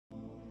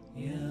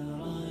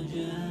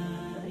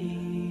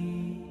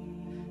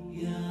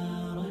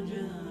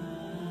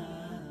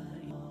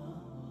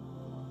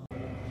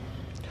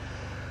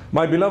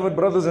My beloved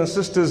brothers and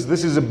sisters,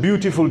 this is a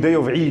beautiful day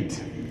of Eid.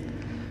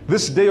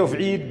 This day of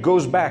Eid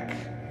goes back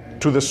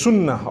to the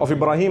Sunnah of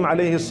Ibrahim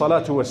alayhi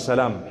salatu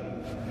wassalam.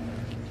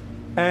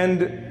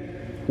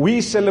 And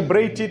we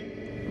celebrate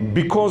it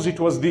because it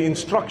was the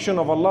instruction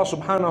of Allah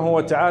Subhanahu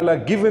WA Ta'ala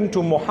given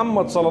to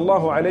Muhammad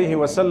sallallahu alayhi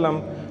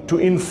wasallam to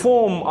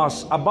inform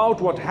us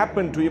about what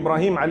happened to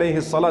Ibrahim alayhi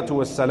salatu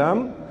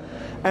wassalam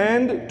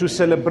and to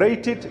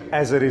celebrate it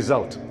as a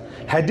result.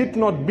 Had it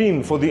not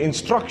been for the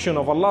instruction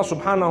of Allah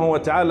Subhanahu Wa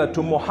Ta'ala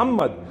to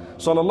Muhammad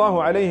sallallahu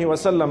alayhi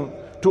wasallam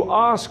to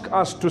ask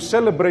us to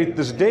celebrate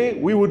this day,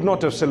 we would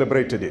not have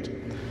celebrated it.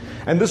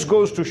 And this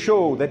goes to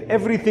show that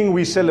everything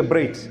we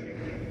celebrate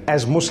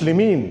as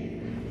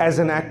Muslimin, as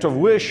an act of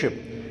worship,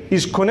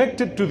 is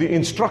connected to the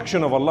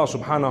instruction of Allah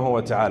Subhanahu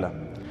Wa Ta'ala.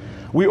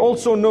 We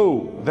also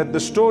know that the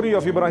story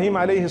of Ibrahim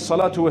alayhi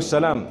salatu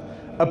wassalam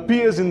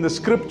appears in the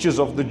scriptures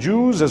of the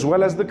Jews as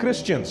well as the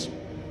Christians.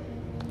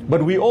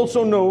 But we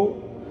also know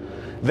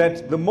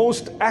that the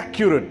most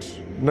accurate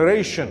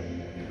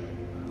narration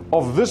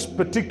of this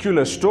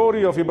particular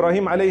story of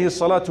Ibrahim alayhi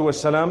salatu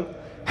wasalam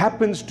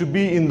happens to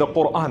be in the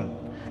Quran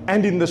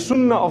and in the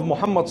Sunnah of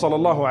Muhammad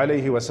sallallahu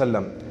alayhi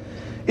wasallam.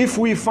 If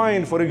we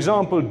find, for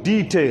example,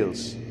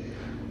 details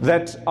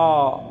that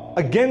are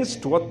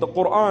against what the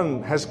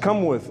Quran has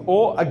come with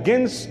or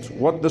against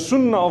what the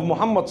Sunnah of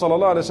Muhammad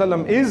sallallahu alayhi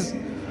wasallam is,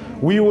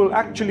 we will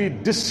actually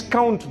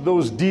discount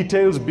those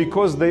details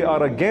because they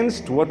are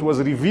against what was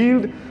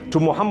revealed to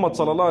Muhammad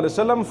sallallahu alaihi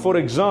wasallam. For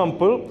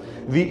example,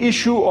 the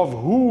issue of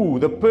who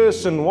the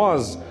person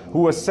was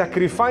who was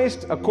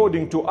sacrificed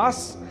according to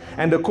us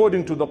and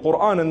according to the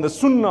Quran and the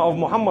Sunnah of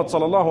Muhammad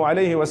sallallahu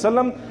alaihi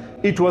wasallam,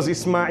 it was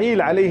Ismail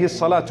alayhi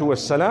salatu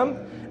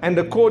wassalam, and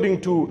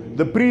according to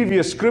the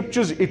previous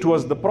scriptures, it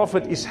was the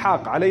Prophet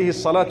Ishaq alayhi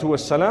salatu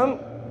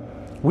wassalam.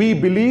 We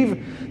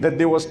believe that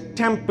there was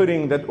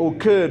tampering that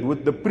occurred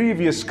with the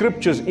previous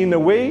scriptures in a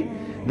way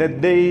that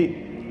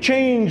they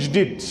changed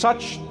it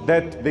such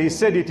that they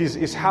said it is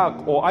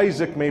Ishaq or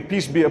Isaac, may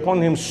peace be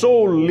upon him,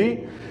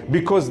 solely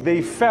because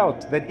they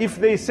felt that if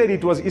they said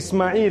it was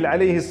Ismail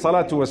alayhi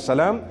salatu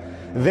wassalam,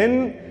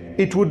 then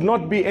it would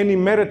not be any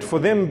merit for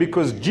them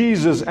because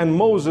Jesus and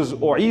Moses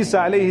or Isa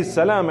alayhi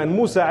salam and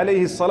Musa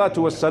alayhi salatu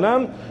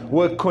wassalam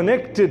were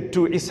connected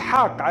to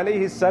Ishaq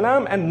alayhi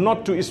salam and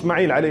not to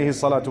Ismail alayhi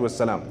salatu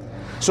wassalam.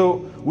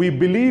 So we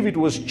believe it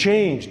was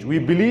changed. We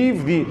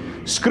believe the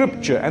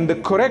scripture and the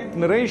correct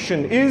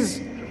narration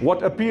is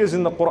what appears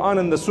in the Quran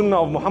and the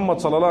Sunnah of Muhammad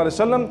sallallahu alayhi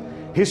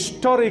wasallam.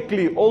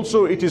 Historically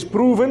also it is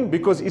proven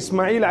because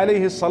Ismail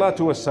alayhi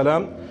salatu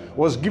wassalam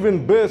was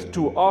given birth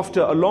to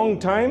after a long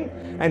time,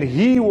 and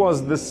he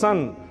was the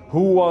son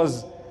who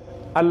was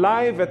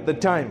alive at the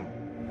time.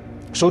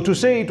 So to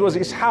say it was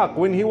Ishaq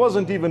when he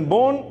wasn't even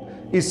born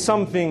is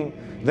something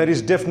that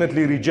is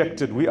definitely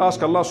rejected. We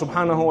ask Allah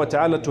Subhanahu Wa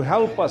Ta'ala to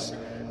help us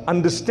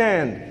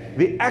understand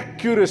the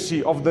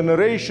accuracy of the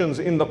narrations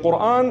in the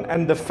Quran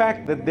and the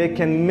fact that there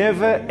can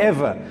never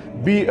ever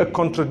be a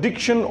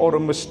contradiction or a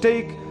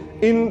mistake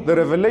in the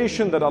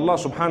revelation that Allah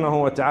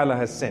Subhanahu Wa Ta'ala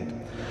has sent.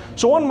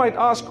 So one might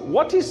ask,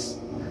 what is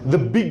the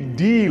big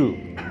deal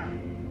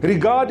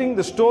regarding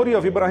the story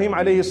of Ibrahim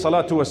alayhi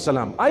salatu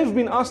wassalam? I've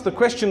been asked the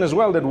question as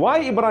well, that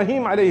why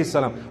Ibrahim alayhi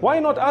salam? Why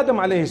not Adam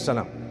alayhi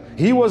salam?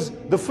 He was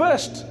the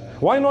first.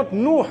 Why not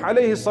Nuh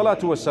alayhi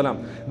salatu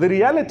wassalam? The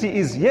reality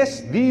is,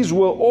 yes, these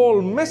were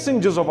all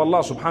messengers of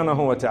Allah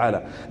Subhanahu Wa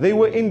Ta'ala. They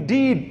were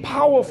indeed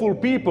powerful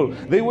people.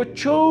 They were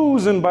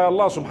chosen by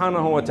Allah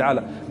Subhanahu Wa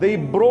Ta'ala. They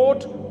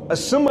brought a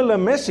similar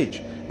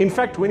message. In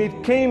fact, when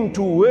it came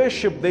to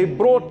worship, they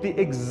brought the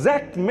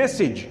exact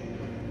message.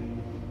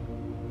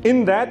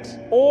 In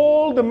that,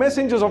 all the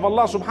messengers of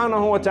Allah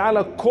Subhanahu Wa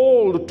Ta'ala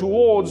called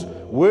towards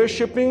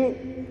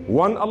worshipping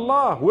one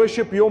Allah.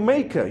 Worship your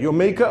Maker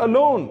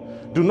alone.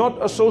 Do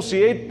not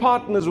associate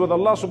partners with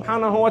Allah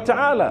Subhanahu Wa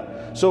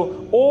Ta'ala.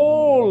 So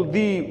all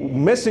the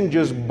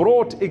messengers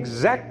brought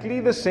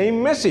exactly the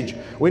same message.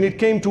 When it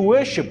came to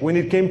worship, when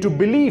it came to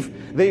belief,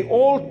 they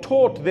all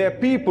taught their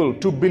people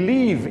to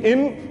believe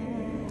in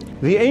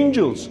the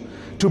angels,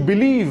 to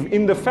believe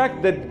in the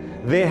fact that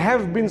there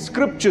have been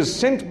scriptures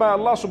sent by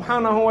Allah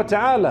Subhanahu Wa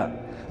Ta'ala,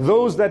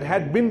 those that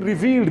had been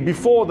revealed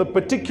before the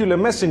particular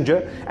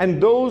messenger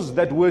and those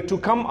that were to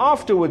come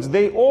afterwards.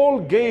 They all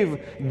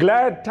gave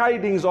glad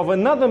tidings of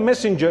another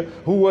messenger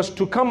who was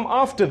to come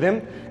after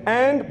them,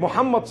 and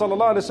Muhammad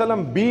sallallahu alaihi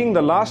wasallam being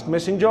the last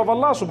messenger of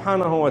Allah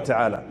Subhanahu Wa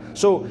Ta'ala.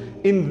 So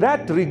in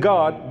that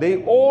regard,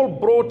 they all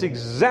brought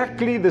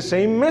exactly the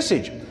same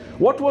message.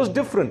 What was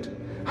different?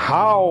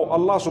 How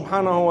Allah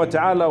Subhanahu Wa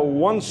Ta'ala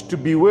wants to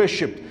be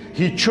worshipped.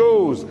 He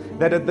chose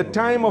that at the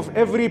time of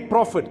every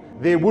prophet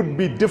there would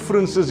be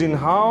differences in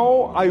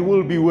how I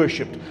will be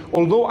worshipped.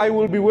 Although I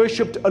will be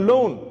worshipped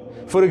alone.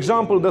 For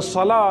example, the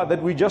salah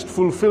that we just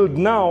fulfilled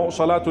now,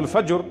 salatul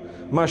fajr,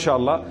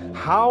 MashaAllah,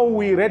 how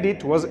we read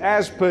it was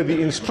as per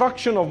the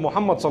instruction of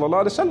Muhammad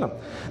sallallahu alaihi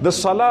wasallam. The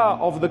salah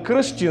of the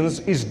Christians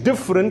is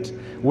different.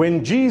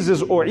 When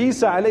Jesus or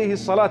Isa alayhi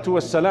salatu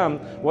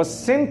wassalam was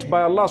sent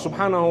by Allah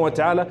Subhanahu WA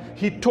Ta'ala,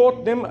 He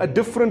taught them a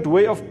different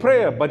way of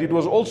prayer, but it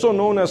was also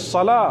known as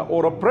salah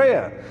or a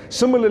prayer.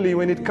 Similarly,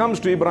 when it comes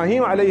to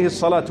Ibrahim alayhi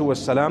salatu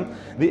wassalam,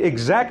 the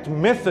exact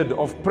method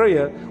of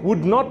prayer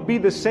would not be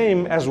the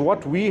same as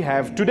what we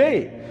have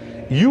today.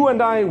 You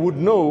and I would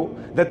know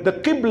that the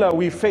Qibla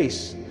we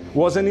face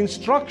was an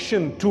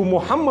instruction to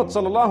Muhammad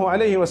sallallahu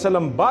alayhi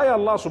wasallam by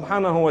Allah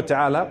Subhanahu WA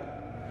Ta'ala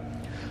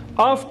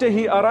after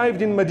he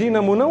arrived in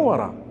Medina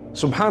Munawwara.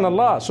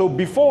 Subhanallah. So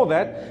before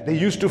that, they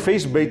used to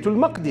face Baytul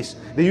Maqdis.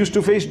 They used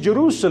to face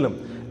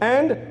Jerusalem.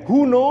 And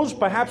who knows,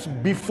 perhaps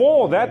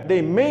before that,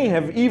 they may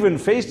have even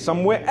faced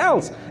somewhere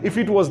else if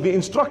it was the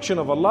instruction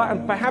of Allah,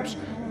 and perhaps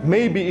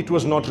maybe it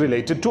was not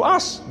related to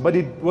us, but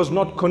it was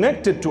not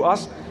connected to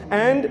us.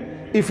 And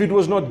if it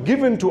was not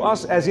given to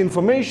us as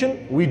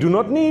information, we do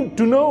not need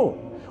to know.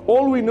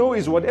 All we know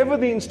is whatever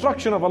the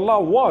instruction of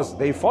Allah was,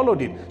 they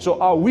followed it. So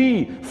are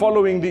we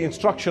following the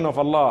instruction of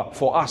Allah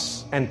for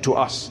us and to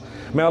us?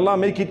 May Allah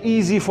make it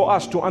easy for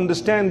us to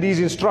understand these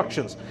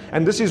instructions.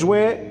 And this is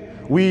where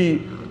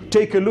we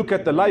take a look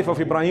at the life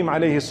of Ibrahim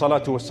alayhi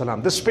salatu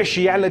wassalam, the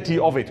speciality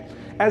of it.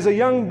 As a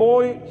young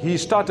boy, he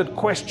started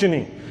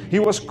questioning. He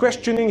was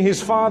questioning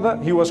his father,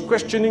 he was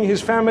questioning his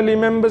family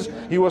members,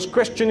 he was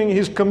questioning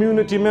his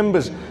community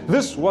members.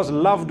 This was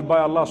loved by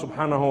Allah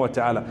Subhanahu WA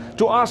Ta'ala.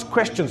 To ask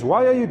questions,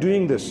 why are you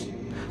doing this?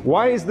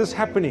 Why is this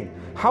happening?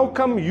 How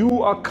come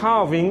you are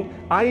carving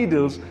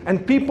idols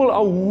and people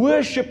are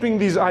worshipping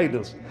these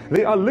idols?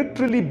 They are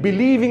literally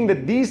believing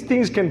that these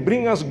things can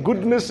bring us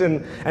goodness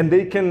and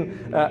they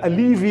can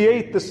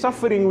alleviate the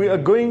suffering we are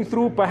going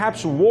through,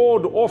 perhaps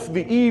ward off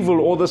the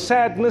evil or the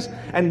sadness,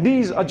 and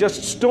these are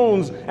just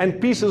stones and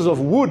pieces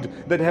of wood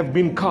that have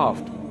been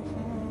carved.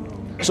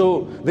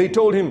 So they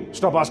told him,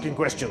 stop asking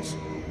questions.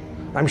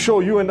 I'm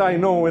sure you and I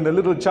know when a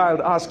little child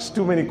asks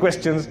too many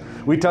questions,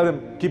 we tell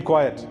them, keep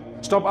quiet.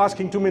 Stop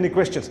asking too many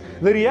questions.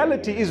 The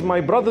reality is,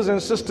 my brothers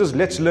and sisters,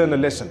 let's learn a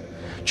lesson.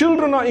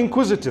 Children are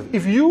inquisitive.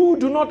 If you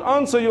do not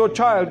answer your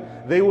child,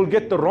 they will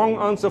get the wrong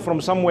answer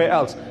from somewhere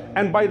else.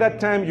 And by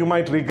that time, you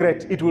might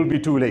regret, it will be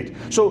too late.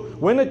 So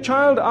when a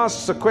child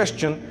asks a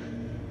question,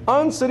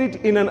 answer it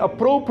in an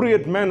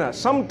appropriate manner.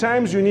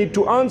 Sometimes you need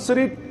to answer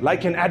it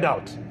like an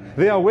adult.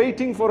 They are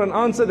waiting for an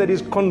answer that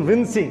is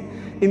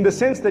convincing, in the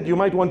sense that you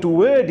might want to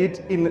word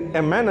it in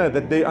a manner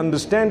that they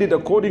understand it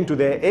according to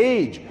their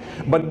age.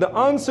 But the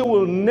answer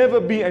will never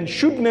be and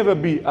should never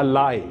be a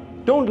lie.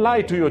 Don't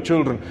lie to your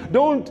children.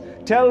 Don't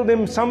tell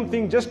them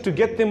something just to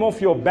get them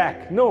off your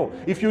back. No,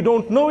 if you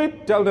don't know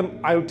it, tell them,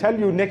 I'll tell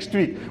you next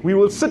week. We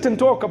will sit and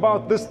talk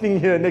about this thing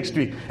here next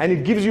week. And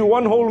it gives you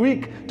one whole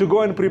week to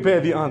go and prepare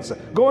the answer.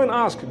 Go and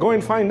ask, go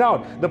and find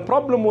out. The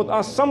problem with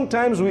us,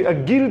 sometimes we are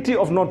guilty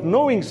of not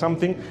knowing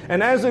something,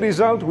 and as a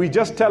result, we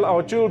just tell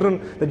our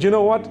children that, you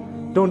know what,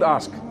 don't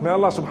ask. May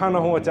Allah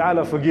Subhanahu WA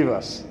Ta'ala forgive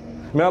us.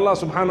 May Allah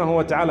Subhanahu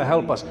WA Ta'ala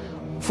help us.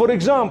 For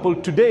example,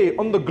 today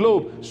on the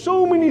globe,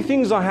 so many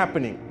things are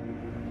happening.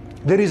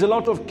 There is a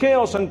lot of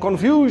chaos and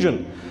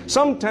confusion.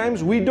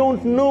 Sometimes we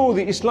don't know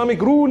the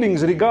Islamic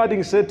rulings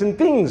regarding certain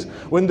things.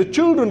 When the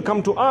children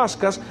come to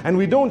ask us and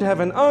we don't have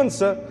an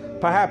answer,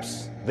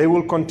 perhaps they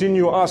will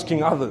continue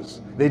asking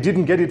others. They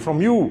didn't get it from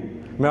you.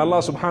 May Allah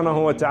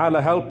Subhanahu Wa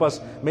Ta'ala help us.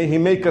 May He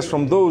make us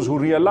from those who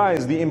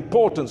realize the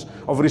importance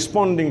of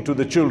responding to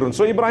the children.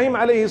 So Ibrahim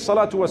alayhi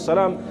salatu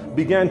wassalam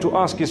began to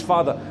ask his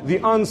father. The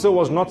answer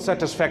was not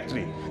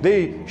satisfactory.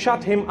 They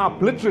shut him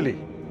up, literally.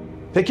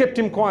 They kept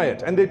him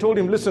quiet and they told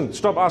him, listen,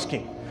 stop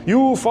asking.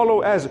 You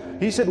follow as.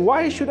 He said,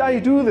 why should I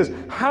do this?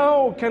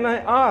 How can I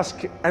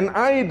ask an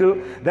idol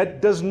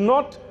that does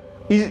not,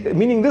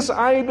 meaning this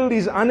idol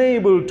is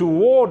unable to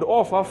ward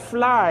off a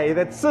fly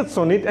that sits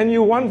on it, and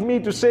you want me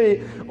to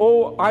say,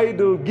 oh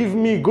idol, give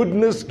me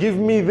goodness, give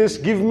me this,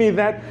 give me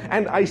that,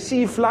 and I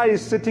see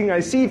flies sitting, I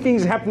see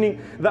things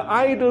happening. The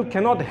idol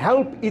cannot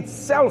help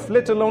itself,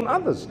 let alone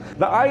others.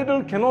 The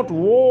idol cannot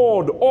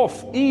ward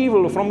off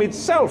evil from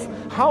itself.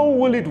 How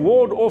will it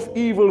ward off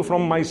evil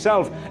from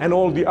myself and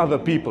all the other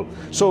people?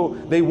 So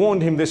they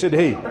warned him. They said,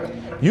 hey,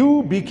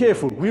 you be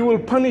careful. We will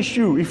punish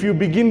you if you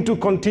begin to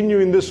continue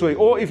in this way,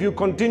 or if you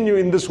continue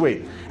in this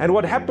way. And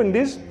what happened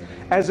is,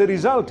 as a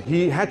result,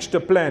 he hatched a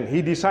plan.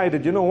 He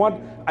decided, you know what,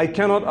 I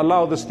cannot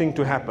allow this thing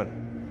to happen.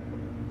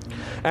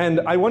 And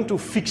I want to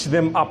fix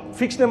them up.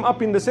 Fix them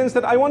up in the sense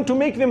that I want to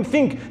make them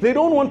think. They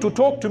don't want to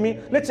talk to me.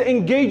 Let's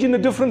engage in a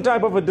different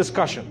type of a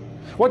discussion.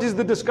 What is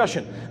the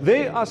discussion?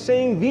 They are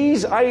saying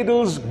these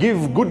idols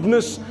give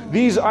goodness.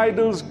 These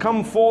idols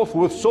come forth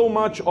with so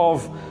much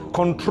of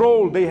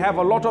control. They have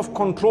a lot of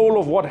control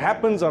of what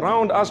happens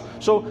around us.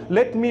 So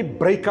let me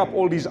break up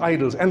all these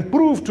idols and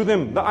prove to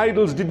them the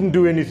idols didn't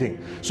do anything.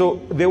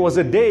 So there was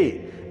a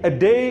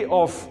day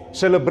of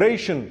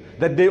celebration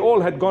that they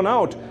all had gone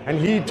out, and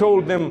he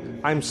told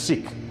them, I'm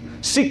sick.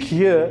 Sick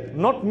here,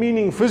 not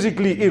meaning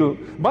physically ill,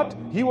 but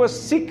he was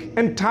sick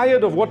and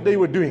tired of what they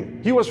were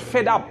doing. He was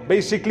fed up,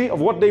 basically, of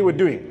what they were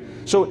doing.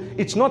 So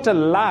it's not a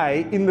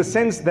lie in the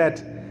sense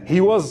that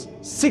he was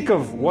sick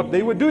of what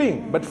they were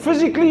doing, but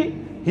physically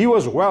he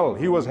was well,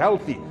 he was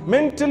healthy.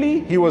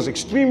 Mentally he was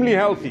extremely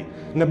healthy.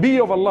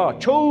 Nabi of Allah,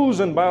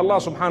 chosen by Allah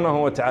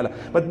Subhanahu WA Ta'ala.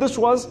 But this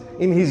was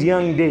in his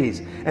young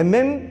days. And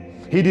then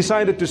he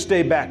decided to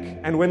stay back.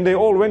 And when they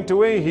all went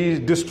away, he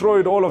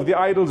destroyed all of the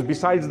idols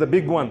besides the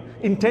big one.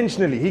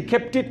 Intentionally, he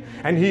kept it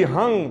and he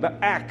hung the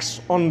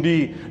axe on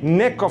the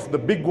neck of the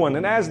big one.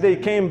 And as they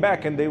came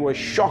back and they were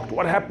shocked,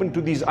 what happened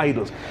to these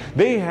idols?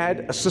 They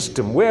had a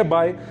system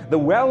whereby the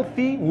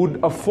wealthy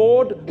would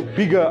afford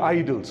bigger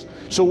idols.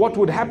 So what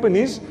would happen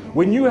is,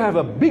 when you have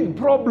a big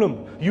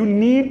problem, you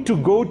need to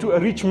go to a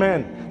rich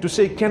man to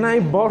say, can I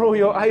borrow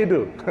your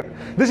idol?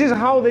 This is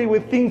how they were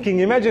thinking.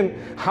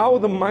 Imagine how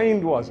the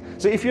mind was.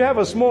 So if you have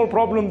a small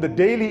problem, the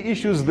daily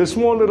issues, the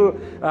small little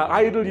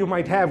idol you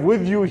might have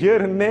with you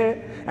here and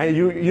there, and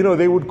you know,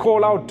 they would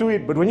call out to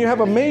it. But when you have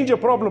a major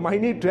problem, I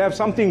need to have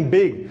something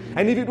big.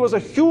 And if it was a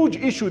huge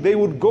issue, they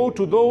would go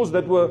to those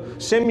that were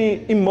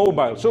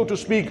semi-immobile, so to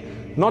speak,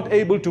 not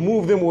able to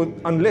move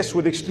them unless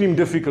with extreme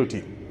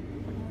difficulty.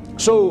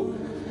 So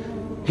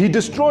he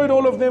destroyed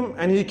all of them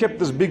and he kept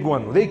this big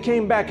one. They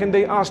came back and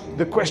they asked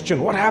the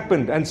question, what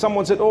happened? And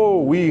someone said,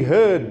 oh, we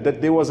heard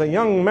that there was a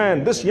young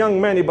man, this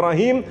young man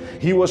Ibrahim,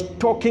 he was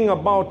talking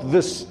about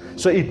this,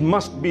 so it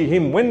must be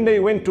him. When they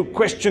went to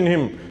question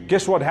him,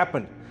 guess what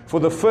happened? For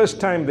the first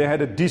time they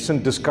had a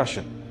decent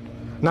discussion.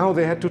 Now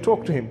they had to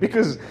talk to him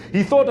because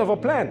he thought of a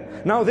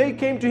plan. Now they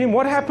came to him,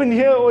 what happened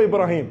here, O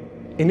Ibrahim?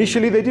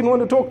 Initially they didn't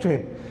want to talk to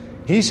him.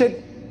 He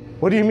said,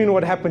 what do you mean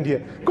what happened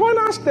here? Go and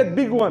ask that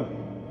big one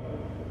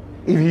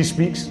if he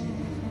speaks.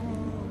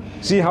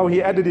 See how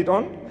he added it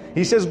on?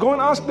 He says, go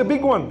and ask the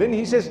big one. Then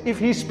he says, if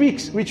he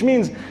speaks, which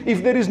means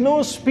if there is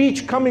no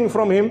speech coming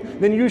from him,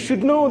 then you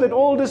should know that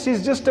all this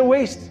is just a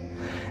waste.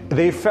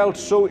 They felt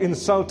so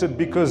insulted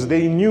because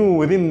they knew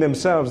within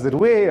themselves that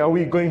where are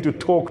we going to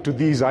talk to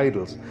these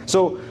idols?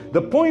 So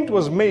the point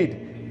was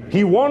made.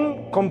 He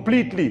won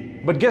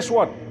completely. But guess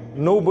what?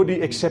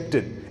 Nobody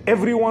accepted.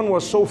 Everyone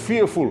was so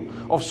fearful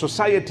of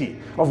society,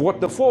 of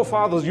what the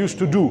forefathers used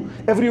to do.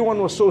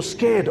 Everyone was so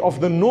scared of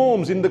the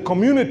norms in the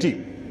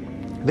community.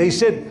 They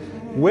said,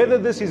 whether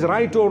this is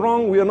right or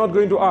wrong, we are not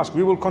going to ask.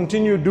 We will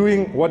continue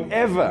doing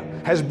whatever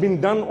has been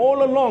done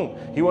all along.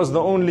 He was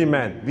the only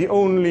man, the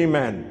only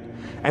man.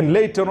 And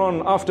later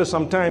on, after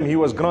some time, he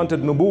was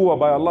granted nubuwwah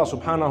by Allah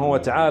Subhanahu WA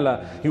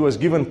Ta'ala. He was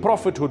given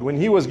prophethood. When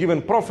he was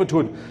given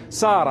prophethood,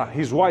 Sarah,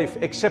 his wife,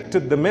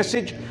 accepted the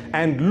message.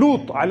 And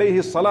Lut, alayhi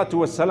salatu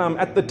wassalam,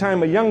 at the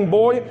time a young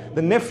boy,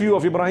 the nephew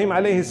of Ibrahim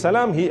alayhi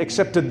salam, he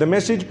accepted the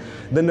message.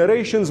 The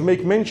narrations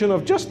make mention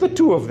of just the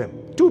two of them.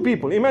 Two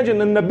people.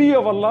 Imagine a Nabi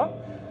of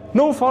Allah,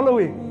 no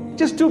following,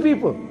 just two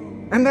people.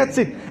 And that's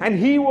it. And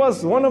he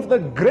was one of the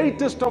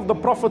greatest of the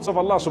prophets of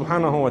Allah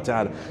Subhanahu Wa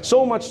Ta'ala.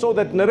 So much so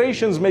that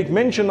narrations make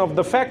mention of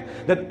the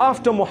fact that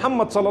after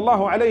Muhammad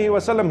sallallahu alayhi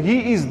wasallam,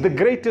 he is the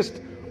greatest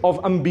of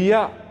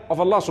Anbiya of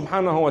Allah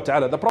Subhanahu Wa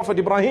Ta'ala, the Prophet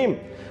Ibrahim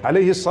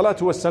alayhi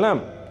salatu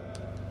wassalam.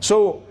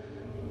 So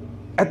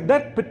at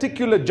that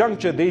particular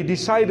juncture, they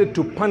decided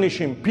to punish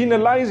him,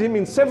 penalize him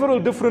in several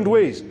different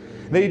ways.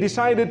 They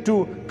decided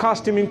to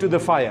cast him into the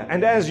fire.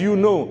 And as you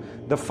know,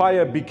 the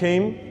fire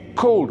became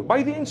cold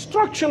by the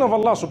instruction of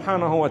Allah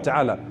Subhanahu Wa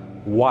Ta'ala.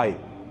 Why?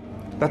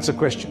 That's a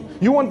question.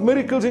 You want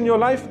miracles in your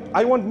life?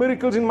 I want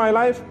miracles in my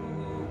life.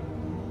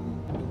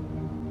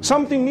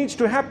 Something needs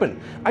to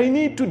happen. I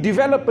need to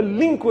develop a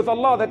link with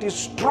Allah that is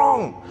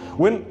strong.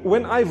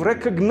 When I've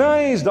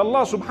recognized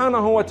Allah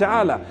Subhanahu Wa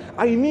Ta'ala,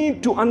 I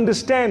need to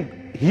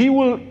understand He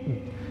will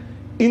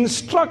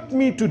instruct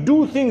me to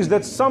do things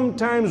that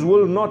sometimes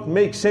will not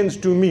make sense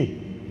to me.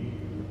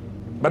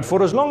 But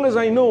for as long as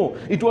I know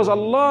it was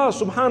Allah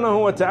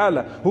Subhanahu Wa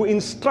Ta'ala who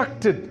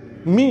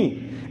instructed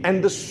me,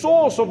 and the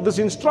source of this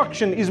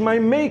instruction is my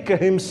Maker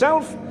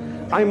Himself,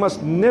 I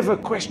must never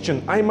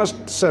question, I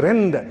must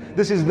surrender.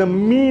 This is the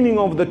meaning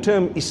of the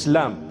term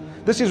Islam.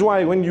 This is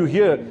why when you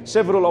hear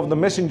several of the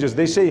messengers,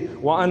 they say,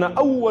 وَأَنَا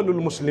أَوَّلُ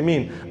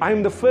الْمُسْلِمِينَ, I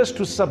am the first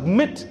to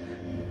submit.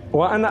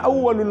 وَأَنَا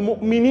أَوَّلُ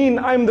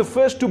الْمُؤْمِنِينَ, I am the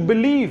first to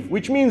believe.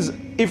 Which means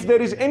if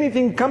there is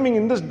anything coming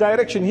in this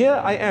direction, here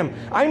I am.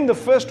 I'm the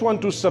first one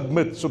to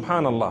submit,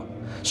 subhanallah.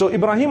 So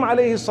Ibrahim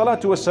alayhi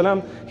salatu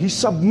wassalam, he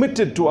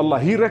submitted to Allah.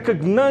 He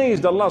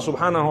recognized Allah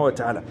Subhanahu Wa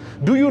Ta'ala.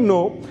 Do you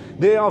know,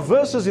 there are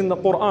verses in the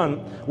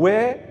Quran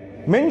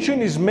where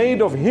mention is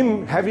made of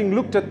him having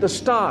looked at the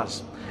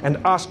stars and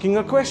asking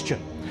a question,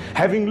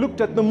 having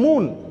looked at the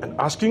moon and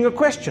asking a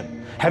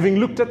question, having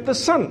looked at the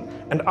sun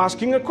and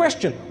asking a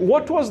question.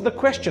 What was the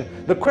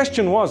question? The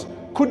question was,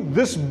 could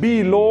this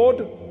be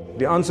Lord?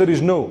 The answer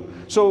is no.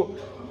 So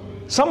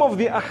some of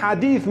the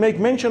ahadith make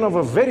mention of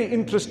a very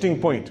interesting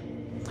point,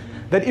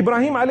 that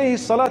Ibrahim alayhi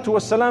salatu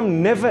wasalam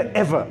never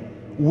ever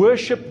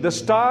worshipped the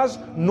stars,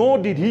 nor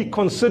did he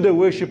consider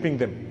worshipping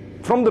them.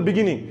 From the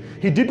beginning,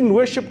 he didn't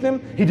worship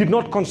them, he did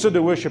not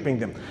consider worshipping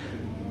them.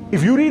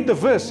 If you read the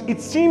verse,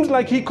 it seems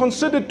like he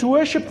considered to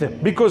worship them,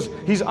 because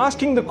he's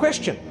asking the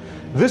question,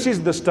 this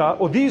is the star,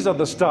 or these are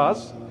the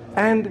stars,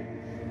 and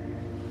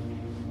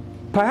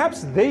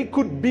Perhaps they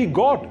could be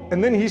God.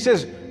 And then he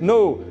says,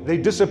 no, they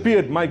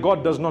disappeared. My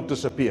God does not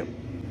disappear.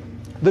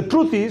 The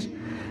truth is,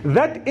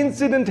 that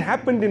incident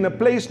happened in a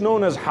place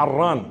known as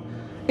Harran.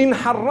 In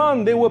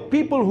Harran, there were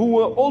people who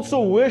were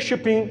also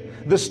worshipping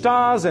the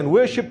stars and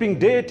worshipping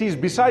deities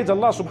besides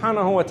Allah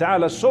Subhanahu Wa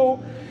Ta'ala.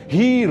 So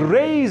he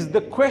raised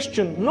the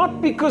question,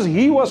 not because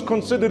he was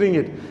considering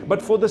it,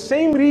 but for the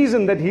same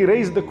reason that he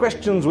raised the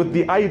questions with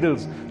the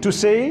idols, to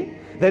say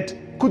that,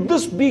 could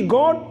this be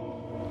God?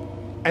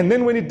 And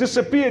then when it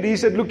disappeared, he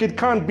said, look, it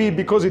can't be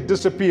because it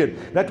disappeared.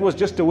 That was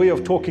just a way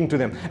of talking to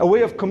them, a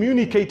way of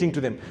communicating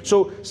to them.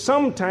 So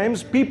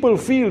sometimes people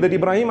feel that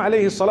Ibrahim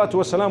alayhi salatu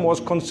wasalam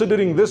was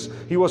considering this,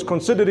 he was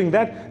considering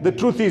that. The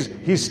truth is,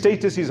 his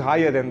status is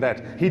higher than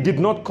that. He did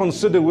not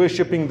consider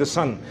worshipping the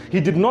sun. He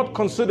did not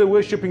consider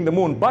worshipping the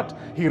moon, but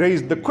he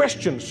raised the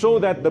question so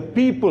that the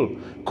people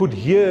could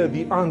hear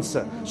the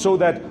answer, so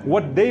that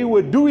what they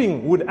were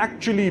doing would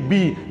actually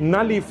be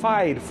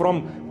nullified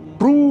from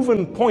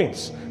proven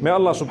points. May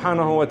Allah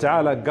Subhanahu Wa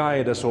Ta'ala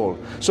guide us all.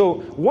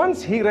 So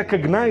once he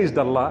recognized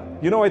Allah,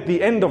 you know, at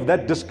the end of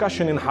that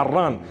discussion in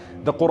Harran,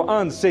 the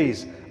Quran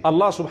says,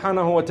 Allah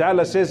Subhanahu Wa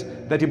Ta'ala says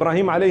that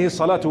Ibrahim alayhi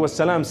salatu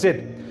wassalam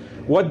said,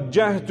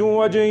 وَجَّهْتُ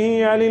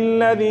وَجْهِيَ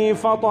لِلَّذِي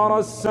فَطَرَ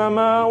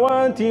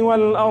السَّمَاوَاتِ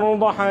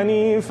وَالْأَرْضَ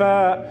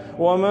حَنِيفًا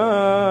وَمَا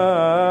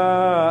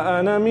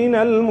أَنَا مِنَ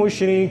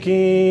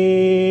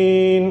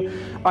الْمُشْرِكِينَ.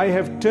 I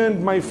have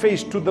turned my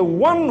face to the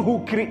one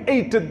who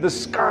created the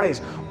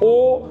skies,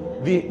 or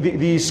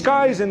the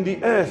skies and the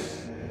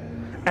earth,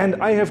 and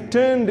I have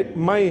turned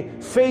my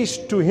face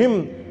to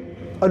him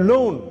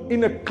alone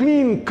in a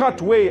clean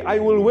cut way. I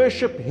will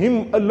worship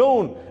him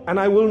alone, and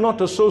I will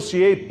not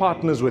associate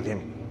partners with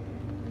him.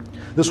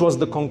 This was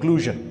the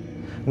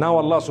conclusion. Now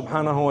Allah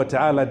Subhanahu Wa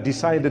Ta'ala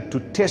decided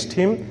to test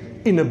him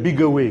in a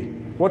bigger way.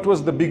 What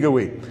was the bigger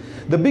way?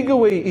 The bigger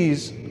way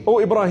is, O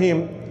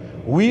Ibrahim,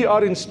 we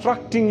are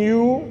instructing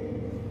you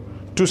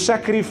to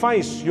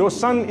sacrifice your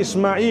son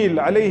Ishmael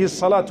alayhi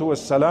salatu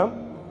wassalam.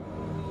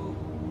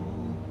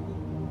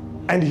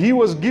 And he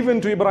was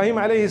given to Ibrahim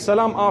alayhi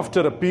salam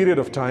after a period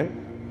of time.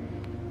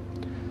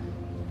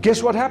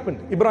 Guess what happened?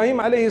 Ibrahim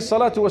alayhi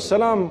salatu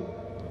wassalam,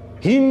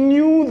 he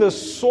knew the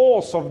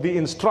source of the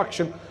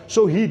instruction,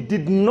 so he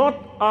did not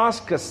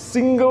ask a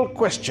single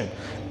question.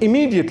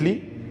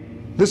 Immediately,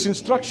 this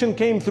instruction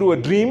came through a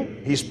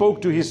dream. He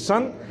spoke to his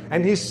son,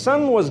 and his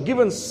son was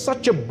given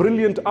such a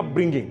brilliant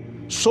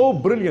upbringing, so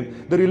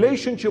brilliant. The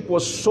relationship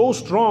was so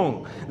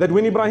strong that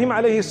when Ibrahim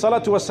alayhi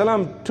salatu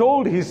wasalam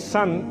told his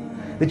son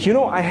that, you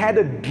know, I had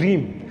a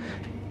dream.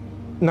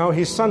 Now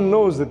his son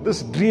knows that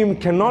this dream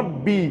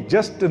cannot be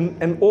just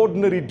an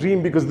ordinary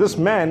dream, because this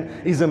man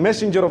is a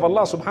messenger of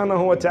Allah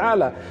Subhanahu Wa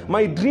Ta'ala.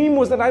 My dream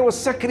was that I was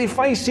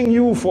sacrificing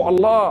you for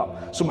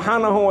Allah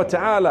Subhanahu Wa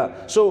Ta'ala.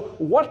 So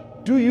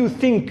what do you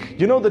think?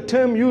 You know the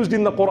term used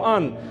in the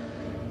Quran,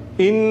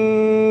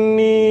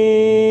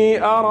 إني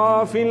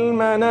أرى في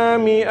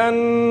المنام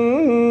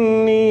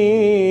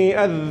أني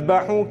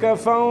أذبحك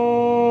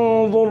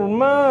فانظر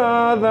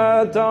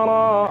ماذا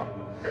ترى.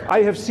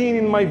 I have seen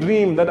in my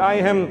dream that I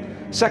am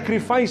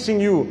sacrificing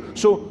you,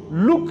 so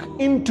look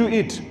into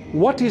it.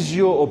 What is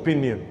your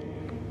opinion?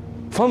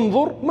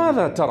 فانظر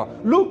ماذا ترى.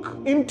 Look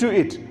into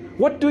it.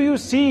 What do you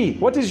see?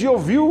 What is your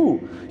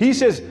view? He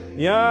says,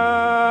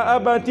 Ya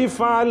abati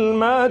fa'al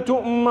ma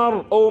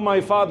tu'mar. Oh my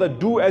father,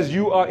 do as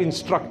you are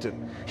instructed.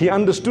 He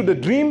understood a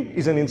dream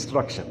is an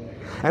instruction.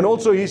 And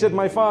also he said,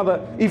 my father,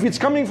 if it's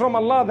coming from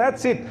Allah,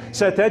 that's it.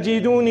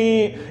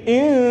 Satajiduni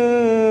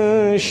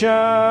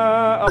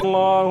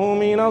insha'Allahu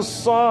minas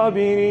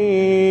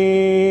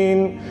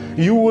sabirin.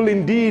 You will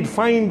indeed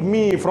find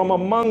me from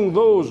among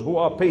those who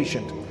are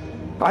patient.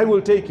 I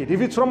will take it.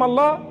 If it's from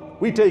Allah,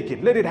 we take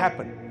it. Let it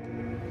happen.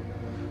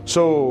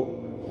 So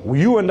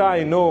you and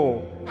I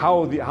know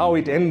how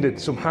it ended,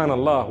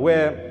 subhanallah,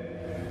 where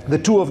the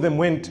two of them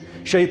went.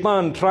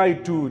 Shaitan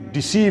tried to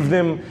deceive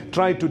them,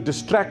 tried to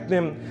distract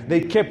them.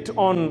 They kept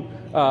on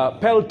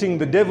pelting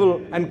the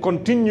devil and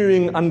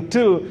continuing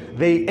until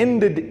they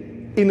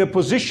ended in a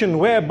position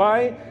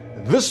whereby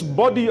this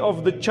body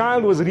of the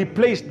child was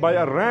replaced by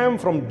a ram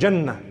from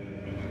Jannah.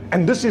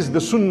 And this is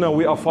the sunnah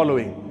we are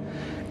following.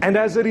 And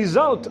as a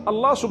result,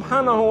 Allah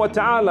Subhanahu Wa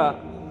Ta'ala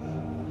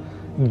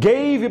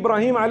gave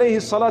Ibrahim alayhi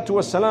salatu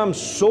wasalam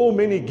so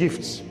many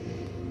gifts.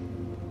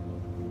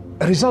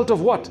 A result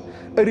of what?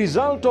 A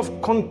result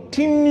of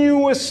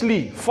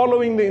continuously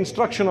following the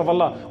instruction of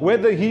Allah.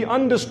 Whether he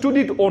understood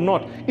it or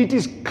not, it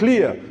is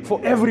clear for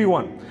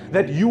everyone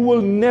that you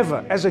will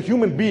never, as a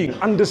human being,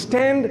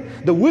 understand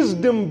the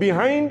wisdom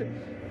behind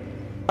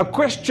a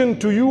question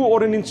to you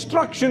or an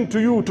instruction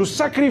to you to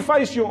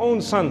sacrifice your own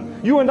son.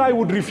 You and I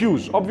would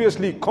refuse,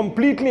 obviously,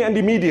 completely and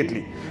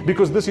immediately,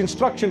 because this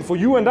instruction for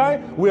you and I,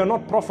 we are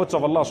not prophets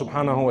of Allah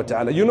Subhanahu Wa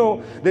Ta'ala. You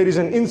know, there is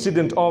an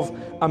incident of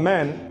a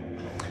man.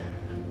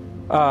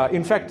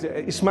 In fact,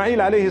 Ismail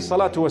alayhi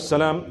salatu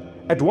wassalam,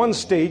 at one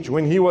stage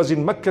when he was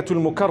in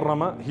Makkatul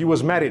Mukarramah, he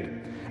was married,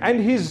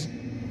 and his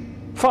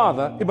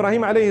father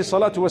Ibrahim alayhi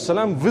salatu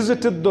wassalam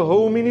visited the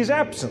home in his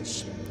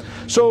absence.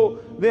 So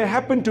there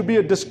happened to be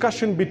a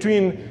discussion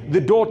between the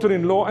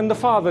daughter-in-law and the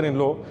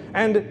father-in-law,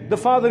 and the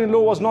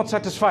father-in-law was not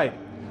satisfied.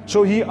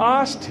 So he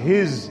asked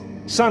his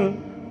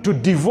son to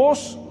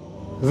divorce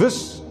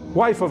this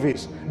wife of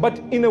his, but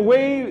in a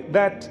way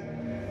that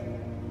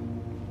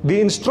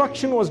the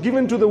instruction was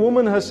given to the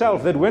woman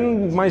herself, that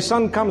when my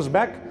son comes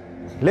back,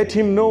 let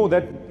him know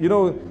that, you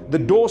know, the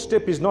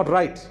doorstep is not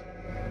right.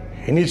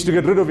 He needs to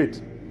get rid of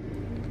it.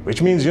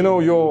 Which means, you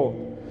know,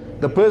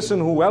 the person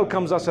who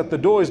welcomes us at the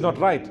door is not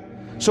right.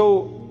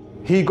 So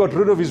he got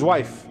rid of his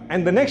wife.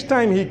 And the next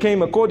time he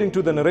came, according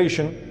to the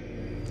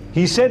narration,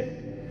 he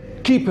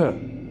said, keep her.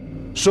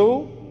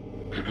 So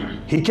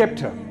he kept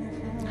her.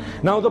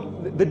 Now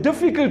the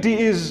difficulty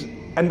is,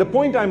 and the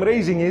point I'm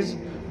raising is,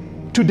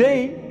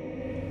 today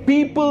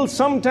people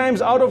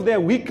sometimes out of their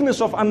weakness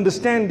of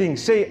understanding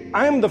say,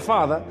 I am the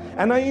father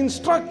and I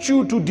instruct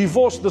you to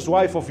divorce this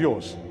wife of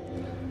yours.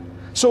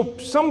 So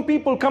some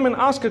people come and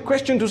ask a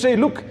question to say,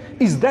 look,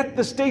 is that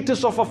the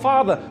status of a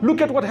father? Look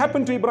at what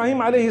happened to Ibrahim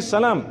alayhi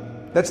salam.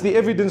 That's the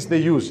evidence they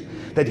use,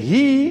 that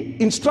he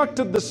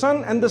instructed the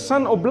son and the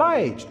son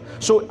obliged.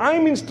 So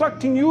I'm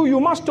instructing you, you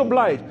must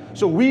oblige.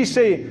 So we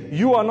say,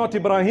 you are not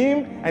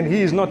Ibrahim and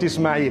he is not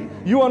Ismail.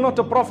 You are not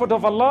a prophet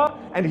of Allah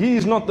and he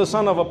is not the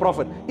son of a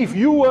prophet. If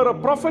you were a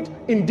prophet,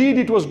 indeed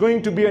it was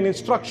going to be an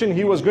instruction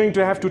he was going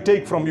to have to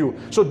take from you.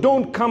 So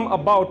don't come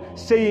about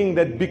saying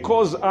that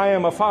because I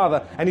am a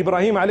father and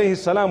Ibrahim alayhi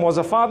salam was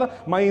a father,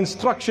 my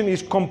instruction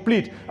is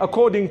complete.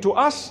 According to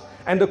us,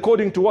 and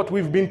according to what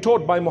we've been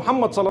taught by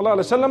Muhammad sallallahu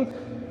alaihi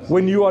wasallam,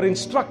 when you are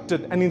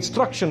instructed an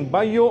instruction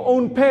by your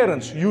own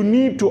parents, you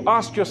need to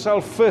ask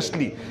yourself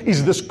firstly,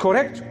 is this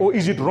correct or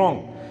is it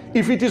wrong?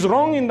 If it is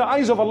wrong in the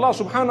eyes of Allah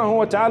Subhanahu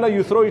WA Ta'ala,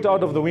 you throw it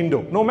out of the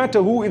window, no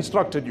matter who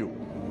instructed you.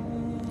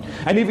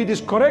 And if it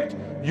is correct,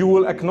 you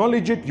will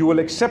acknowledge it, you will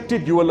accept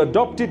it, you will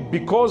adopt it,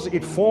 because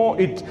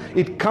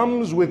it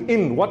comes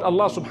within what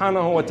Allah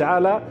Subhanahu Wa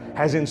Ta'ala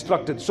has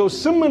instructed. So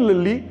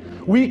similarly,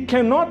 we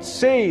cannot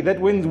say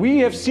that when we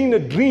have seen a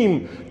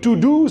dream to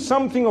do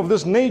something of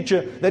this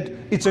nature, that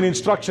it's an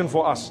instruction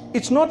for us.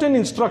 It's not an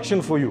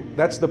instruction for you.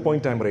 That's the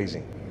point I'm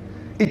raising.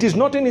 It is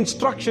not an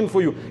instruction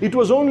for you. It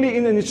was only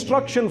an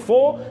instruction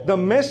for the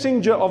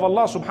messenger of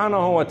Allah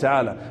Subhanahu Wa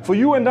Ta'ala. For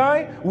you and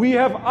I, we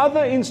have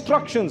other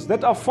instructions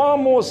that are far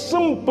more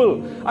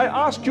simple. I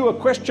ask you a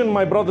question,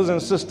 my brothers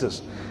and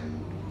sisters.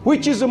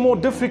 Which is a more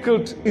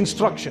difficult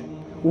instruction?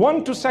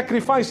 One to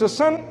sacrifice a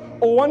son,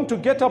 or one to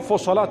get up for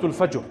Salatul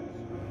Fajr?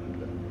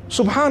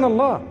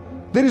 Subhanallah.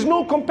 There is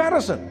no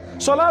comparison.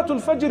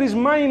 Salatul Fajr is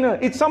minor.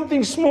 It's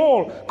something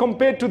small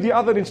compared to the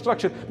other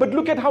instruction. But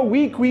look at how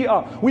weak we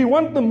are. We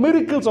want the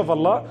miracles of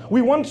Allah.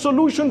 We want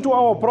solution to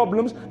our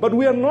problems, but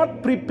we are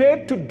not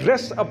prepared to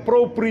dress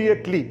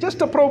appropriately.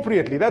 Just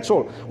appropriately, that's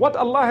all. What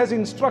Allah has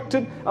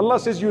instructed, Allah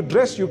says you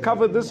dress, you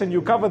cover this and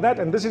you cover that,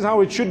 and this is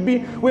how it should be.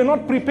 We're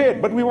not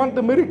prepared, but we want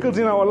the miracles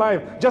in our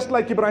life, just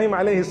like Ibrahim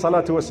alayhi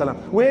salatu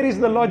wassalam. Where is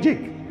the logic?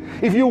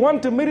 If you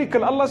want a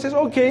miracle, Allah says,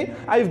 okay,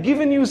 I've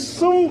given you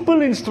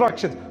simple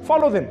instructions.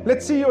 Follow them.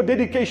 Let's see your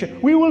dedication.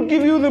 We will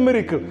give you the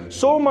miracle.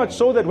 So much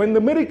so that when the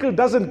miracle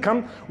doesn't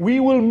come, we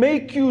will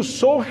make you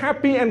so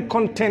happy and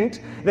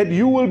content that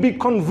you will be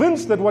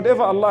convinced that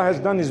whatever Allah has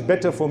done is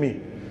better for me.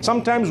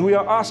 Sometimes we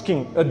are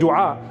asking a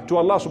dua to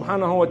Allah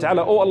Subhanahu Wa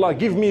Ta'ala, oh Allah,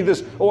 give me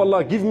this. Oh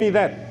Allah, give me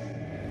that.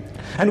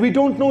 And we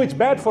don't know it's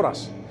bad for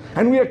us.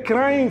 And we are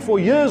crying for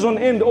years on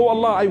end, oh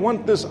Allah, I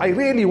want this, I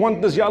really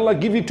want this, Ya Allah,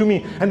 give it to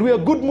me. And we are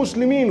good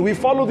Muslimin, we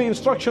follow the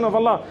instruction of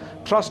Allah.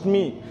 Trust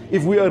me,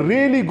 if we are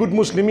really good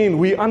Muslimin,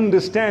 we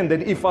understand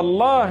that if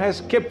Allah has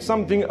kept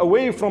something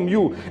away from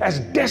you as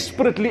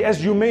desperately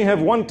as you may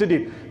have wanted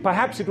it,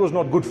 perhaps it was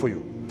not good for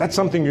you. That's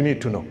something you need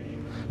to know.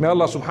 May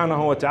Allah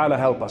Subhanahu Wa Ta'ala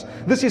help us.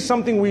 This is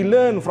something we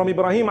learn from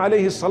Ibrahim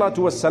alayhi salatu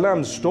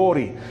wassalam's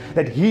story,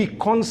 that he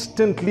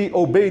constantly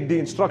obeyed the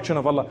instruction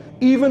of Allah,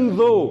 even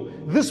though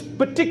this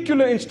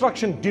particular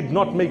instruction did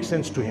not make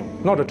sense to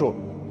him. Not at all.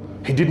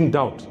 He didn't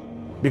doubt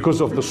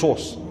because of the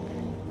source.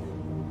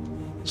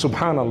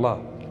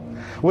 Subhanallah.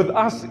 With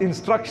us,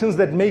 instructions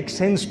that make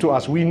sense to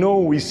us, we know,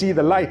 we see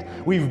the light,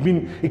 we've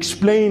been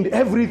explained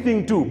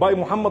everything to by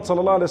Muhammad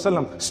sallallahu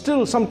alaihi wasallam.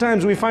 Still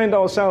sometimes we find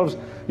ourselves,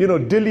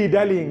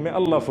 dilly-dallying. May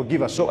Allah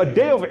forgive us. So a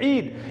day of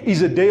Eid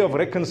is a day of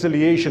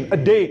reconciliation, a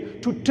day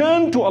to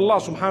turn to Allah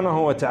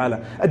Subhanahu Wa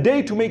Ta'ala, a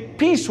day to make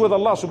peace with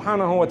Allah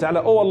Subhanahu Wa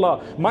Ta'ala. Oh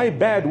Allah, my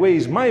bad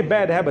ways, my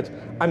bad habits,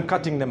 I'm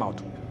cutting them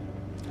out.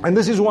 And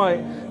this is why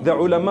the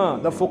ulama,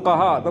 the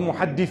fuqaha, the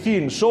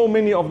muhaddithin, so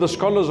many of the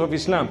scholars of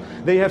Islam,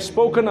 they have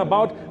spoken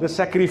about the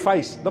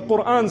sacrifice. The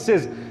Quran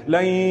says,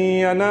 لَن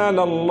يَنَالَ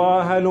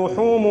اللَّهَ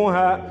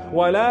لُحُومُهَا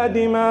وَلَا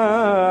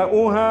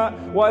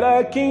دِمَاؤُهَا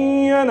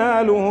وَلَكِنْ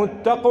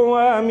يَنَالُهُ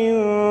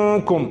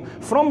التَّقْوَى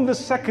مِنْكُمْ. From the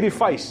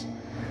sacrifice,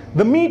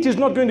 the meat is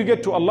not going to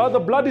get to Allah, the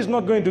blood is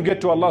not going to get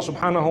to Allah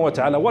Subhanahu Wa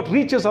Ta'ala. What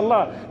reaches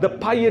Allah? The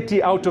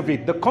piety out of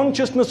it, the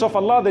consciousness of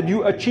Allah that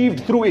you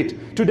achieved through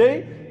it.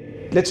 Today,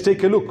 let's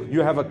take a look.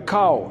 You have a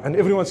cow and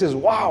everyone says,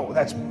 wow,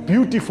 that's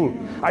beautiful.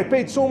 I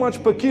paid so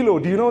much per kilo.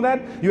 Do you know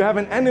that? You have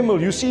an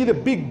animal. You see the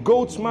big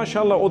goats,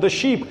 mashallah, or the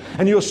sheep,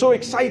 and you're so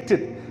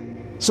excited.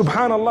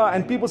 Subhanallah.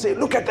 And people say,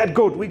 look at that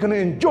goat. We're going to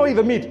enjoy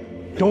the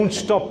meat. Don't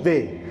stop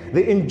there.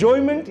 The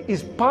enjoyment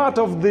is part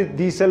of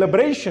the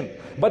celebration.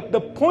 But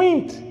the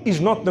point is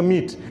not the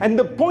meat. And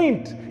the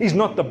point is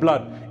not the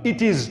blood.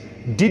 It is,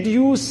 did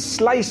you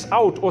slice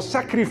out or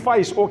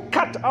sacrifice or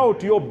cut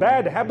out your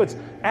bad habits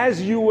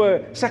as you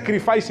were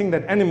sacrificing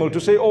that animal to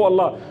say, oh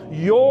Allah,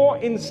 your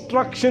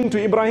instruction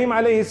to Ibrahim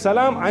alayhi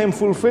salam, I am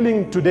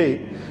fulfilling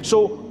today.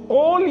 So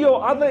all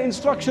your other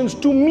instructions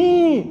to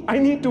me, I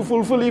need to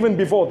fulfill even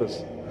before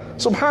this.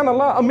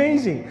 Subhanallah,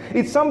 amazing.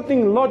 It's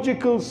something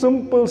logical,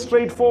 simple,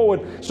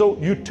 straightforward. So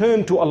you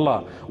turn to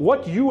Allah.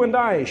 What you and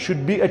I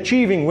should be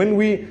achieving when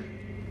we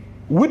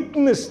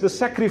witness the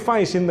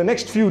sacrifice in the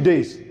next few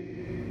days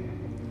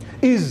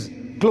is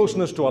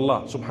closeness to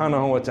Allah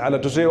Subhanahu WA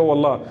Ta'ala. To say, oh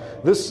Allah,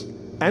 this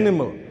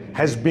animal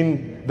has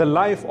been, the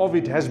life of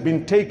it has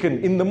been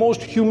taken in the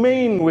most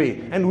humane way,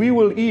 and we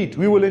will eat,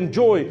 we will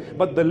enjoy,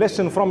 but the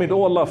lesson from it,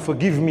 oh Allah,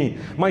 forgive me,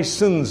 my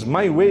sins,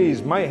 my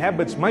ways, my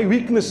habits, my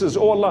weaknesses,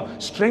 oh Allah,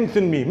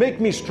 strengthen me, make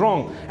me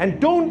strong. And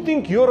don't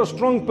think you're a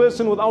strong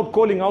person without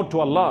calling out to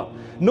Allah.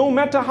 No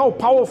matter how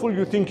powerful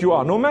you think you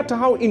are, no matter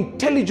how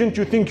intelligent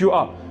you think you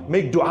are,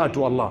 make dua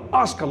to Allah.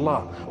 Ask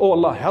Allah, oh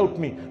Allah, help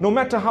me. No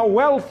matter how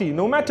wealthy,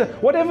 no matter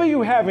whatever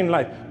you have in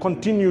life,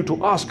 continue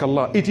to ask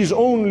Allah. It is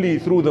only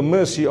through the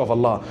mercy of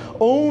Allah,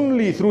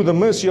 only through the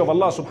mercy of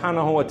Allah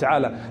Subhanahu Wa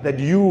Ta'ala, that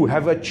you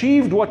have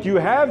achieved what you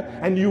have,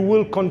 and you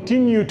will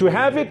continue to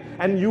have it,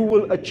 and you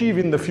will achieve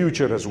in the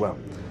future as well.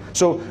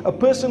 So a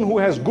person who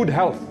has good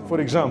health,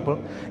 for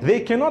example, they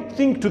cannot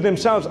think to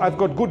themselves, I've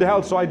got good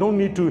health, so I don't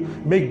need to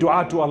make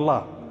dua to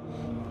Allah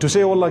to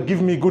say, oh Allah,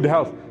 give me good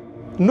health.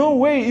 No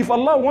way. If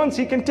Allah wants,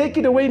 He can take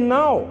it away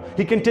now.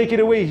 He can take it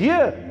away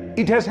here.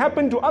 It has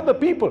happened to other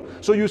people.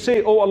 So you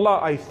say, oh Allah,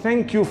 I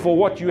thank you for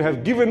what you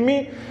have given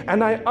me,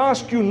 and I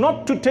ask you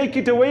not to take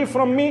it away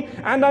from me,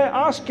 and I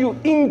ask you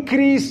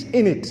increase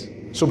in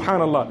it.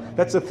 Subhanallah.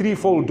 That's a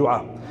threefold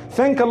dua.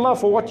 Thank Allah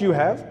for what you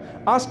have,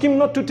 ask Him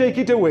not to take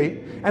it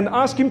away, and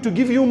ask Him to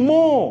give you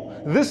more.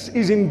 This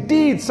is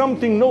indeed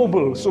something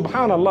noble,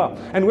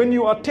 subhanallah. And when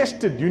you are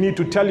tested, you need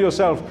to tell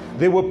yourself,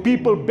 there were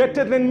people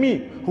better than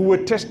me who were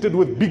tested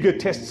with bigger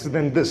tests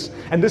than this.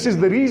 And this is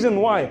the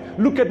reason why,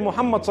 look at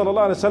Muhammad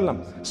sallallahu alaihi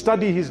wasallam,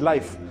 study his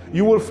life.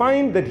 You will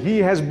find that he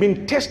has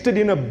been tested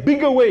in a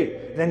bigger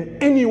way than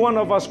any one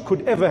of us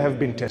could ever have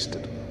been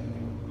tested.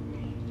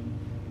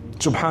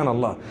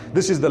 Subhanallah.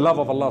 This is the love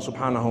of Allah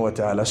Subhanahu Wa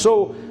Ta'ala.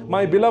 So,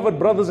 my beloved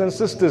brothers and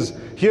sisters,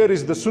 here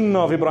is the sunnah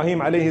of Ibrahim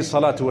alayhi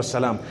salatu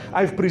wassalam.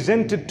 I've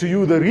presented to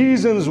you the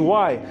reasons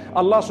why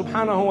Allah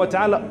Subhanahu Wa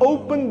Ta'ala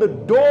opened the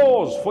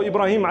doors for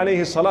Ibrahim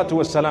alayhi salatu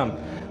wassalam.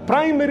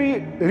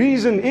 Primary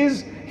reason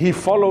is he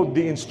followed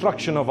the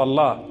instruction of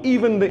Allah,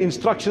 even the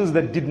instructions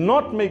that did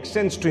not make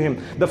sense to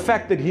him. The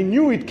fact that he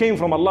knew it came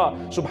from Allah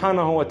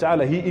Subhanahu Wa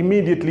Ta'ala, he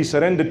immediately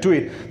surrendered to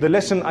it. The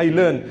lesson I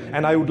learned,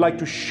 and I would like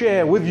to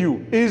share with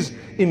you, is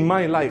in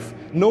my life,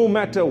 no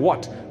matter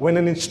what, when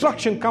an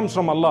instruction comes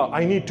from Allah,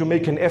 I need to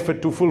make an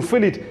effort to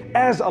fulfill it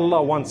as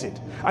Allah wants it.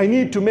 I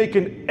need to make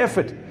an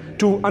effort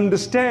to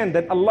understand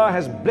that Allah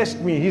has blessed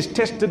me. He's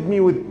tested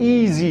me with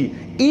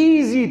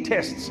easy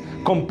tests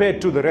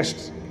compared to the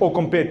rest, or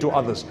compared to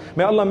others.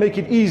 May Allah make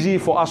it easy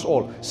for us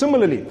all.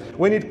 Similarly,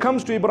 when it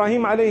comes to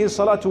Ibrahim alayhi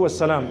salatu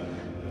wassalam,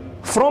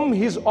 from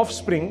his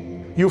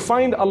offspring, you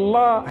find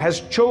Allah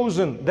has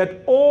chosen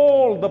that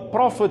all the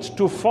prophets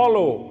to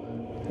follow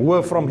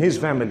were from his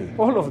family.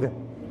 All of them.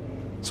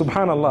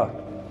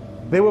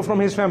 Subhanallah. They were from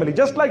his family.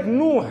 Just like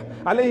Nuh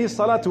alayhi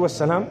salatu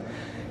wassalam,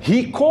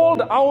 he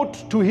called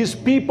out to his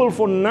people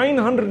for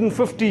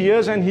 950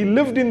 years and he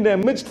lived in their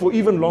midst for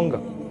even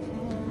longer.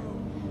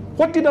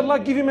 What did Allah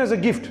give him as a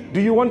gift?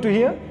 Do you want to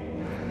hear?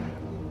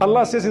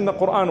 Allah says in the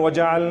Quran,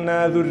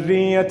 وَجَعَلْنَا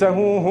ذُرِّيَّتَهُ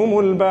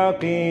هُمُ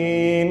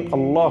الْبَاقِينَ.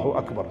 Allahu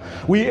Akbar.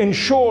 We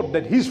ensured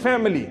that his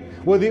family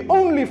were the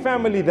only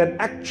family that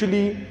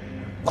actually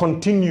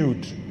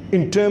continued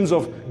in terms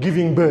of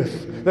giving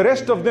birth. The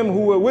rest of them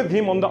who were with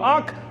him on the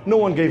ark, no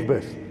one gave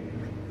birth.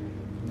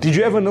 Did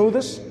you ever know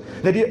this?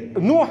 That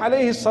Nuh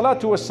alayhi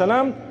salatu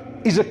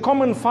wassalam is a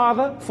common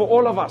father for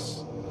all of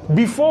us.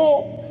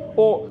 Before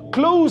or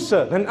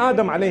closer than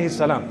Adam alayhi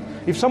salam.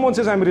 If someone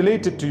says, I'm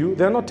related to you,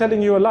 they're not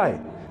telling you a lie.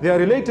 They are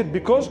related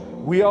because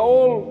we are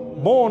all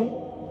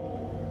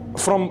born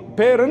from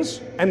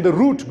parents and the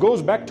root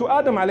goes back to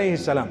Adam alayhi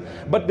salam.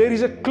 But there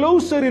is a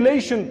closer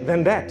relation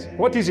than that.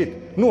 What is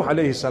it? Nuh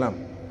alayhi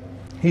salam.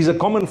 He's a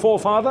common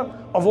forefather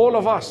of all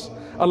of us.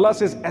 Allah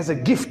says, as a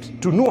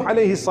gift to Nuh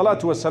alayhi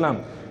salatu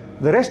wasalam,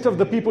 the rest of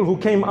the people who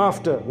came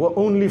after were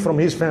only from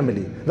his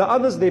family. The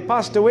others, they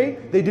passed away,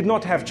 they did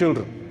not have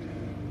children.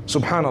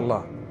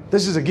 Subhanallah.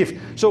 This is a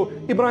gift. So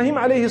Ibrahim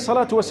alayhi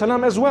salatu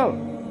wasalam as well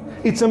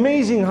It's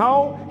amazing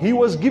how he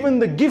was given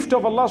the gift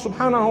of Allah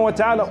Subhanahu Wa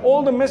Ta'ala,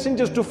 all the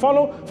messengers to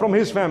follow from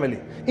his family,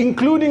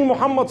 including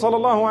Muhammad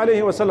sallallahu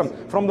alayhi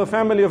wasallam, from the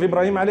family of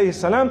Ibrahim alayhi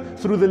salam,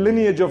 through the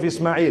lineage of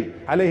Ismail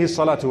alayhi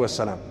salatu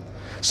wassalam.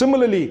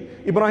 Similarly,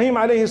 Ibrahim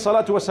alayhi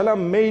salatu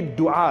wassalam made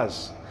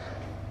du'as.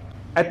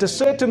 At a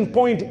certain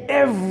point,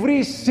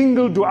 every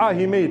single dua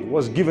he made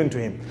was given to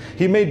him.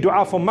 He made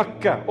dua for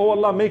Makkah. Oh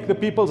Allah, make the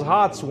people's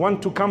hearts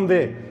want to come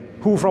there.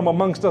 Who from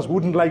amongst us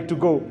wouldn't like to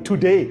go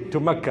today to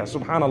Makkah?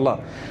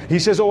 Subhanallah. He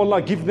says, oh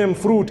Allah, give them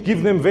fruit,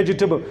 give them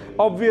vegetable.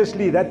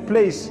 Obviously that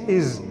place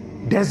is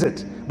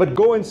desert, but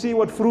go and see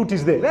what fruit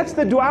is there. That's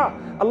the dua.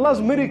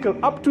 Allah's miracle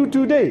up to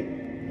today.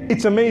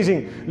 It's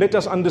amazing. Let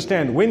us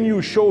understand, when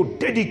you show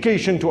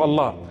dedication to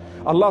Allah,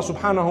 Allah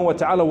Subhanahu Wa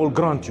Ta'ala will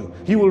grant you.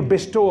 He will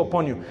bestow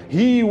upon you.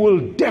 He will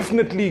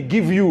definitely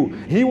give you.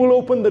 He will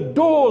open the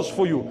doors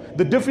for you.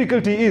 The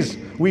difficulty is,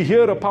 we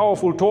hear a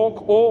powerful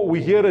talk or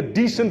we hear a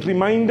decent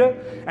reminder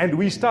and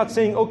we start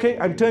saying, okay,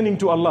 I'm turning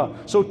to Allah.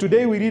 So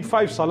today we read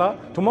 5 salah,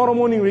 tomorrow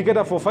morning we get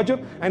up for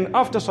Fajr, and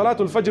after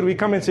Salatul Fajr we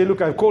come and say,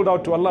 look, I've called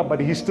out to Allah, but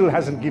He still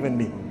hasn't given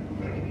me.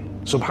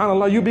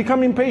 Subhanallah, you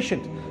become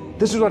impatient.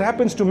 This is what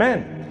happens to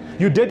man.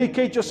 You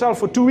dedicate yourself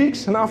for 2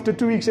 weeks and after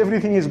 2 weeks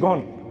everything is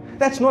gone.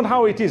 That's not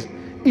how it is.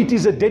 It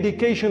is a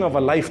dedication of a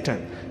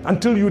lifetime.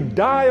 Until you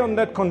die on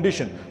that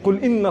condition.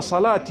 قُلْ إِنَّ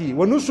صَلَاتِي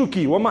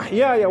وَنُسُكِي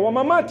وَمَحْيَايَ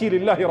وَمَمَاتِي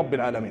لِلَّهِ رَبِّ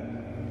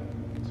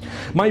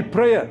الْعَالَمِينَ. My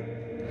prayer,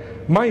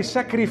 my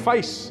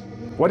sacrifice,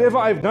 whatever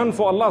I've done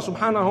for Allah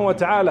Subhanahu Wa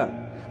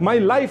Ta'ala, my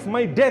life,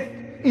 my death,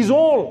 is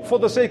all for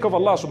the sake of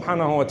Allah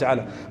Subhanahu Wa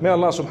Ta'ala. May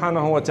Allah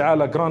Subhanahu Wa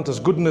Ta'ala grant us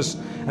goodness,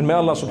 and may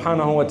Allah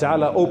Subhanahu Wa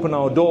Ta'ala open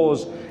our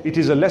doors. It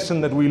is a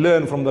lesson that we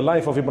learn from the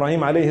life of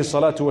Ibrahim alayhi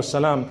salatu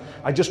wassalam.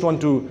 I just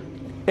want to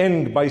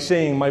end by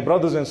saying, my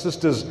brothers and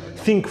sisters,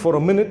 think for a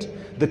minute.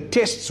 The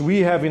tests we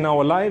have in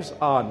our lives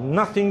are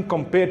nothing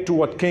compared to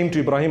what came to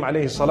Ibrahim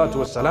alayhi salatu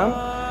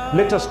wassalam.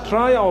 Let us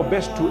try our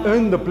best to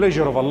earn the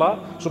pleasure of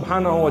Allah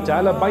Subhanahu Wa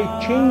Ta'ala by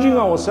changing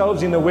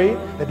ourselves in a way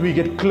that we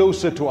get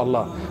closer to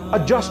Allah.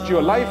 Adjust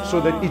your life so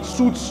that it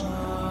suits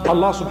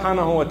Allah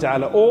Subhanahu Wa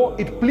Ta'ala, or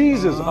it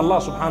pleases Allah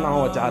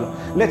Subhanahu Wa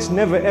Ta'ala. Let's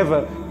never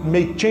ever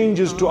make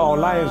changes to our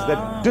lives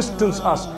that distance us